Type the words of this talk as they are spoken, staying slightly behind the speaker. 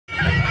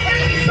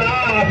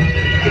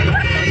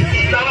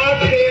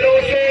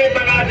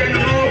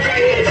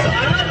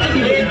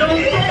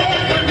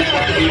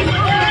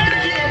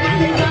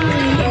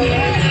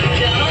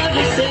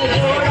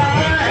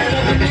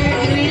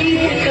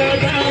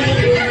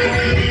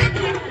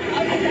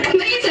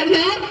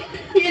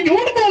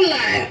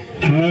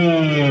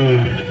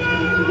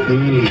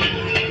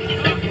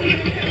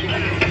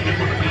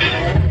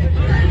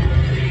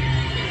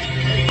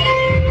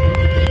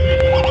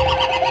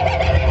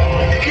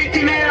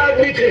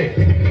आदमी थे?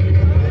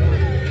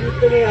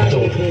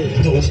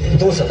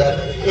 दो सरदार।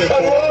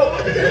 सरदार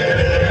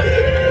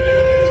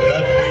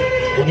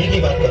उन्हीं की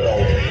बात कर रहा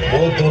हूँ, वो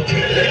दो थे।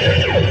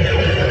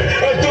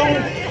 और तुम?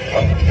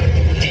 हम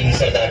 3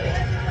 सरदार।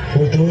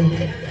 वो 2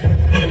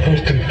 और तुम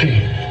 3।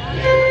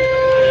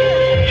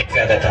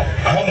 ज्यादा था,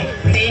 हम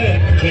 3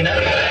 थे ना।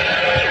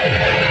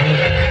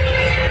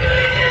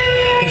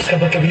 इसका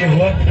मतलब ये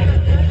हुआ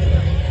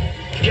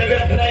कि अगर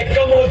अपना एक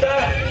कम होता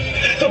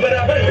तो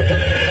बराबर होता।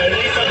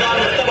 नहीं सरदार,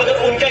 मतलब अगर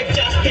उनका एक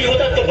जास्ती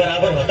होता तो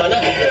बराबर होता ना।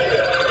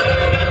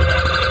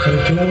 और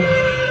 2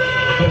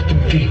 और तुम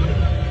 3।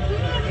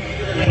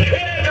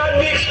 एक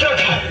आदमी एक्स्ट्रा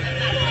था।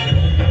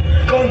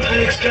 कौन था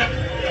एक्स्ट्रा?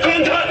 कौन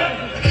था?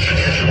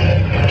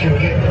 क्यों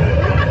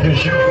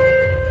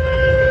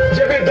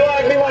जब ये 2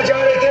 आदमी वहां जा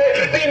रहे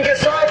थे, 3 के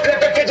साथ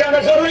लटक के जाना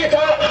जरूरी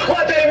था।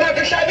 वहां तेरी माँ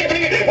की शादी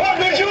थी। वहां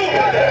बिरजू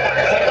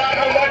सरदार,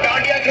 हम वहाँ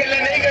डांडिया खेलने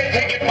नहीं गए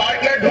थे कि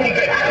पार्टनर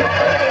ढूंढते।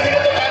 उन्होंने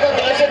तो कहा था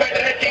 2 से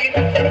बैठे हैं 3।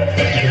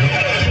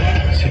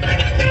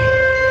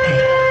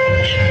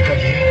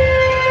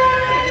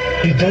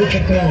 ये 2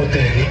 कितने होते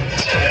हैं?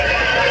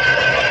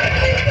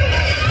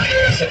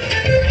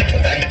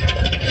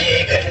 ये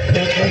एक है,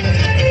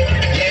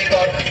 ये एक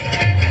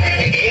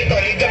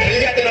और एक जब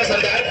मिल जाते ना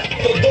सरदार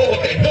तो 2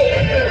 होते हैं, 2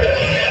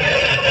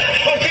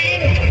 और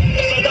 3।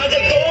 सरदार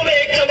जब 2 में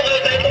 1 जमा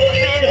होता है तो वो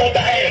 3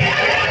 होता है।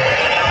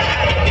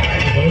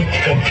 बहुत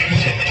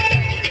कंफ्यूजन।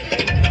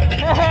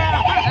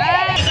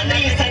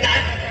 नहीं है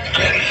सरदार,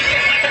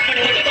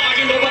 पढ़े होते तो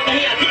आगे नौबत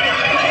नहीं आती।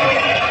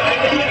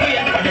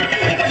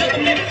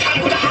 तुमने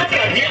हमको हाथ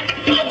कर दिया,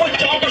 अब वो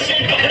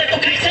 4% पकड़े तो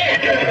कैसे?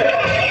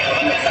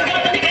 सरकार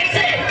नहीं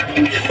कैसे?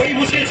 बड़ी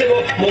मुश्किल से वो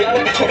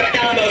मौलाना का छोटा,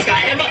 क्या नाम है उसका,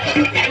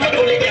 अहमद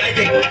को लेके आए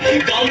थे।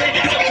 गांव में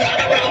सबसे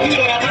ज्यादा बड़ा कुछ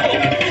हो रहा था वो,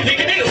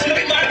 लेकिन नहीं, उसको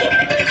भी मार दो।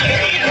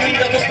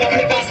 उसको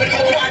अपने पास रखा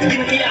तो आज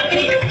गिनती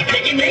आखिरी,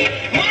 लेकिन नहीं,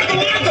 मार दो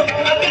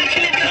अब क्या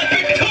खेले तेरा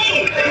पिट्ठू।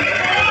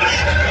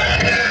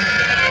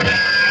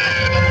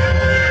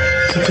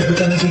 सबको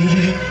बताना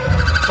जरूरी है।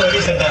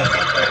 सॉरी सरदार।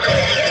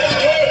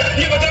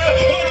 ये बताओ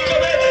होली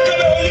कब है? कब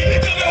है होली?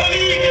 कब है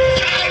होली?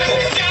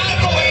 4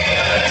 को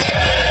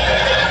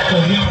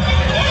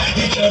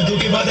ये 4-2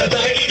 के बाद आता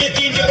है, ये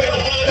 3 के बाद।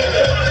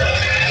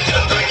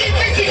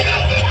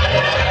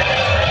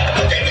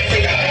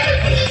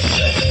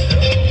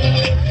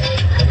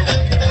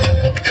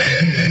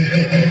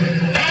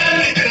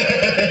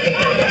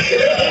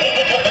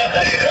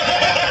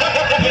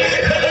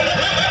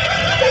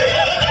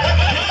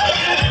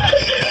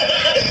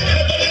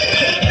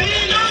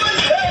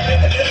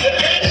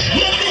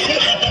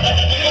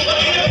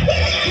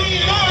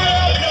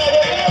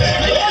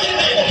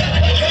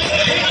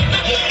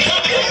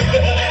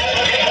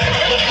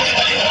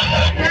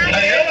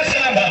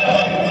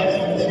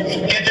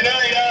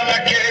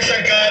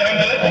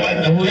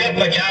 पूरे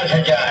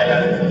 50,000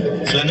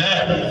 सुना,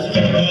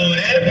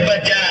 पूरे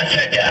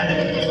 50,000।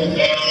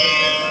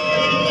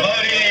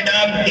 और ये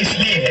इनाम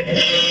इसलिए है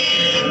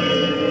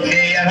कि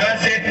यहाँ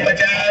से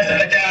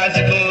 50-50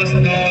 कोस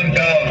दूर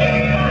गाँव में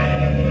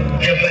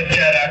जब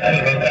बच्चा रात को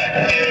रोता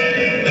है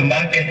तो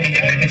माँ कहती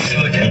है बेटी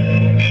सो जा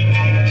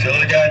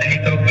नहीं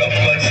तो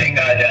गब्बर सिंह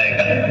आ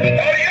जाएगा।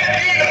 और ये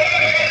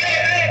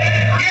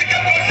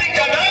गब्बर सिंह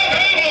का नाम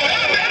है,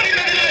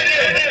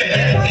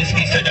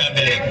 इसकी सजा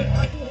मिलेगी।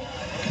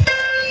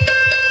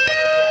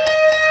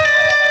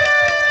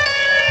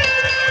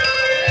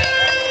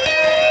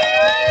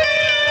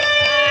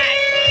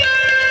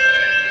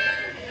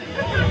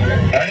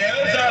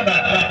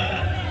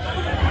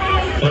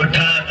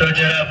 उठा तो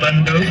जरा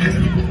बंदूक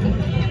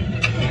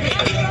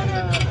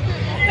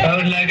और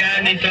लगा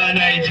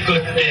निशाना इस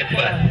कुत्ते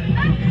पर।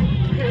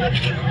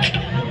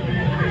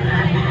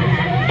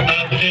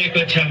 अब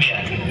देखो छमिया,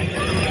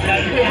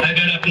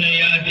 अगर अपने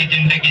यार की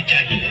जिंदगी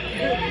चाहिए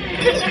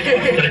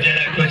तो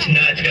जरा कुछ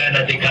नाच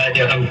गाना दिखा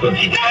दो हमको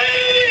भी।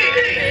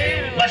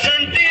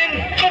 बसंती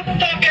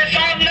कुत्तों के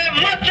सामने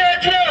मत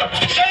नाचना,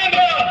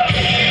 समझो।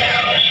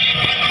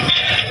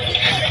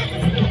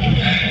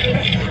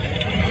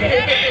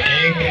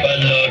 एक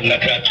पल और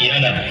नखरा किया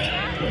ना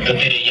तो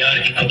तेरे यार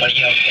की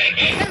खोपड़ियां उठ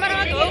जाएगी।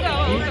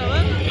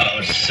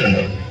 और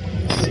सुनो,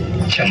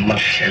 चमक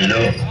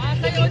चलो,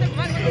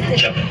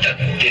 जब तक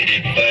तेरे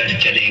पैर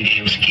चलेंगे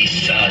उसकी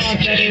सांस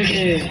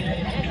चलेगी।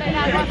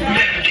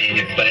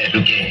 तेरे पैर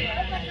रुके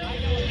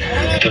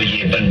तो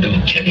ये बंदूक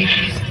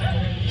चलेगी।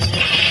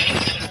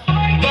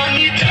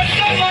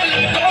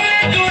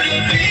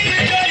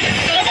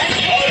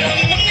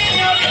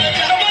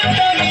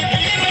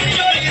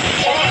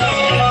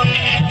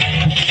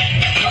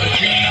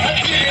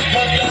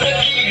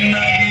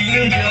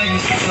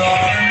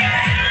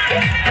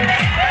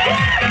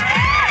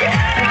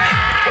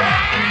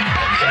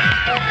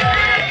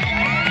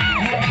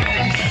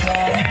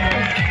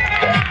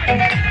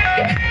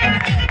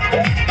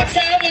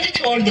 साहब मुझे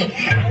छोड़ दो।